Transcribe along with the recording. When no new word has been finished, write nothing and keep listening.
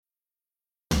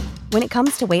When it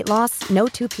comes to weight loss, no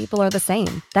two people are the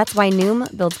same. That's why Noom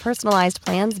builds personalized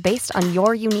plans based on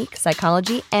your unique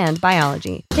psychology and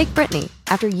biology. Take Brittany.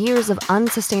 After years of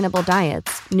unsustainable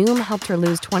diets, Noom helped her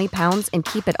lose 20 pounds and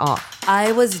keep it off.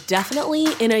 I was definitely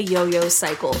in a yo-yo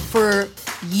cycle for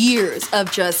years of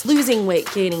just losing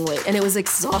weight, gaining weight, and it was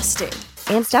exhausting.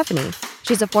 And Stephanie.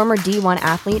 She's a former D1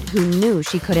 athlete who knew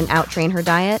she couldn't out-train her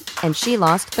diet, and she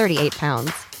lost 38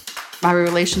 pounds. My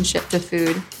relationship to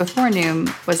food before Noom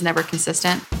was never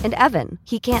consistent. And Evan,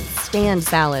 he can't stand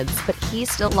salads, but he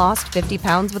still lost 50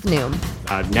 pounds with Noom.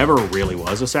 I never really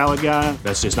was a salad guy.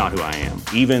 That's just not who I am.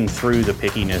 Even through the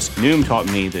pickiness, Noom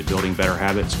taught me that building better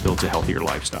habits builds a healthier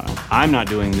lifestyle. I'm not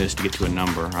doing this to get to a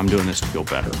number. I'm doing this to feel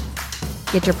better.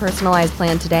 Get your personalized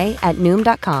plan today at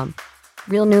Noom.com.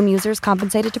 Real Noom users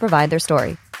compensated to provide their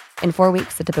story. In 4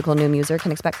 weeks, the typical Noom user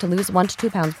can expect to lose 1 to 2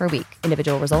 pounds per week.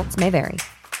 Individual results may vary.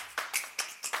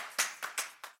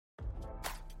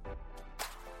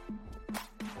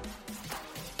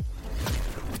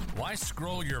 Why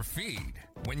scroll your feed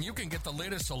when you can get the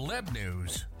latest celeb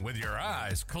news with your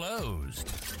eyes closed?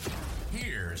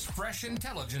 Here's fresh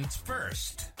intelligence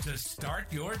first to start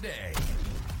your day.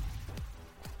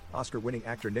 Oscar-winning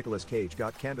actor Nicolas Cage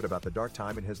got candid about the dark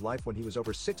time in his life when he was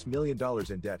over $6 million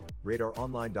in debt,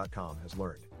 RadarOnline.com has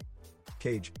learned.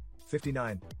 Cage,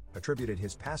 59, attributed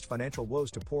his past financial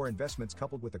woes to poor investments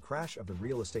coupled with the crash of the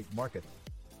real estate market.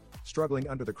 Struggling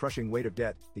under the crushing weight of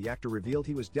debt, the actor revealed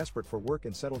he was desperate for work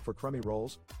and settled for crummy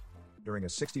roles. During a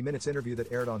 60 Minutes interview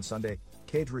that aired on Sunday,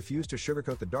 Cage refused to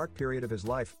sugarcoat the dark period of his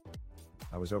life.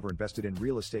 "I was overinvested in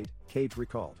real estate," Cage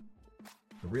recalled.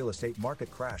 "The real estate market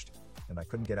crashed, and I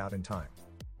couldn't get out in time."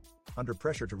 Under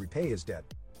pressure to repay his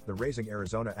debt, the Raising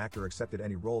Arizona actor accepted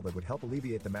any role that would help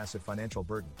alleviate the massive financial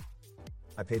burden.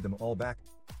 "I paid them all back,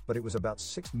 but it was about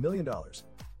 $6 million,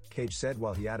 Cage said,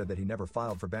 while he added that he never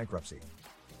filed for bankruptcy.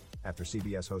 After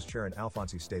CBS host Sharon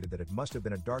Alfonsi stated that it must have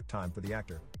been a dark time for the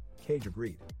actor, Cage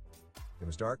agreed. "It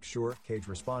was dark, sure," Cage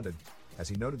responded, as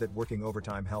he noted that working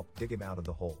overtime helped dig him out of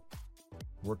the hole.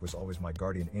 "Work was always my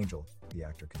guardian angel," the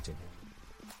actor continued.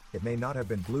 "It may not have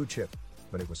been blue chip,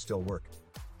 but it was still work."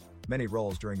 Many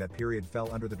roles during that period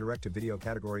fell under the direct-to-video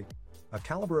category, a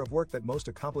caliber of work that most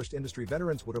accomplished industry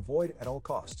veterans would avoid at all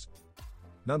costs.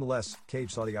 Nonetheless,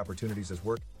 Cage saw the opportunities as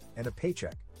work and a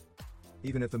paycheck.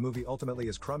 "Even if the movie ultimately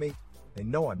is crummy, they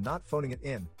know I'm not phoning it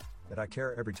in, that I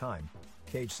care every time,"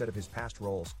 Cage said of his past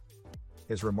roles.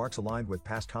 His remarks aligned with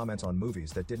past comments on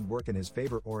movies that didn't work in his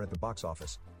favor or at the box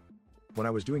office. "When I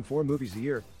was doing 4 movies a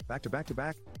year, back to back to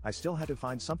back, I still had to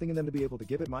find something in them to be able to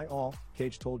give it my all,"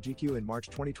 Cage told GQ in March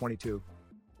 2022.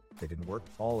 "They didn't work,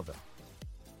 all of them.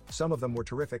 Some of them were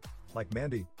terrific, like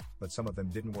Mandy, but some of them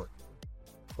didn't work."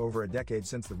 Over a decade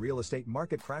since the real estate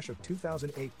market crash of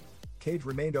 2008, Cage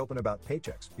remained open about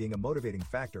paychecks being a motivating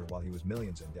factor while he was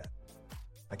millions in debt.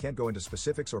 "I can't go into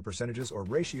specifics or percentages or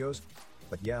ratios,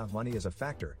 but yeah, money is a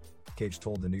factor," Cage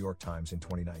told the New York Times in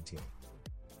 2019.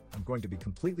 "I'm going to be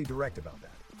completely direct about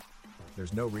that.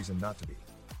 There's no reason not to be.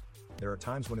 There are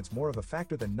times when it's more of a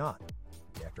factor than not,"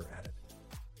 the actor added.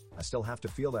 "I still have to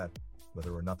feel that,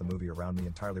 whether or not the movie around me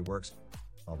entirely works,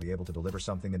 I'll be able to deliver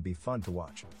something and be fun to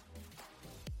watch."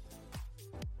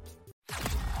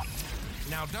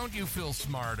 Now, don't you feel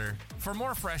smarter? For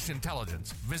more fresh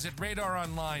intelligence, visit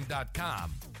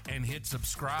RadarOnline.com and hit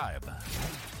subscribe.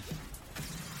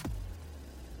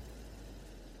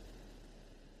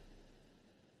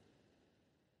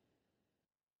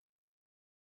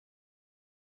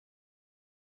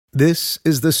 This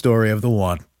is the story of the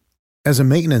one. As a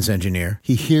maintenance engineer,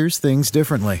 he hears things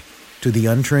differently. To the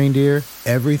untrained ear,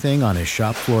 everything on his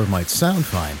shop floor might sound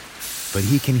fine, but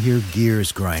he can hear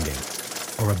gears grinding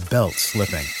or a belt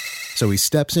slipping. So he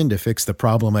steps in to fix the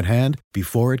problem at hand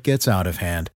before it gets out of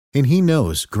hand. And he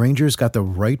knows Grainger's got the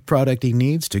right product he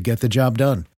needs to get the job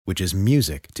done, which is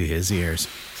music to his ears.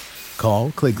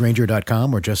 Call, click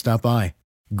Grainger.com, or just stop by.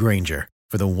 Grainger,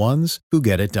 for the ones who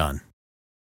get it done.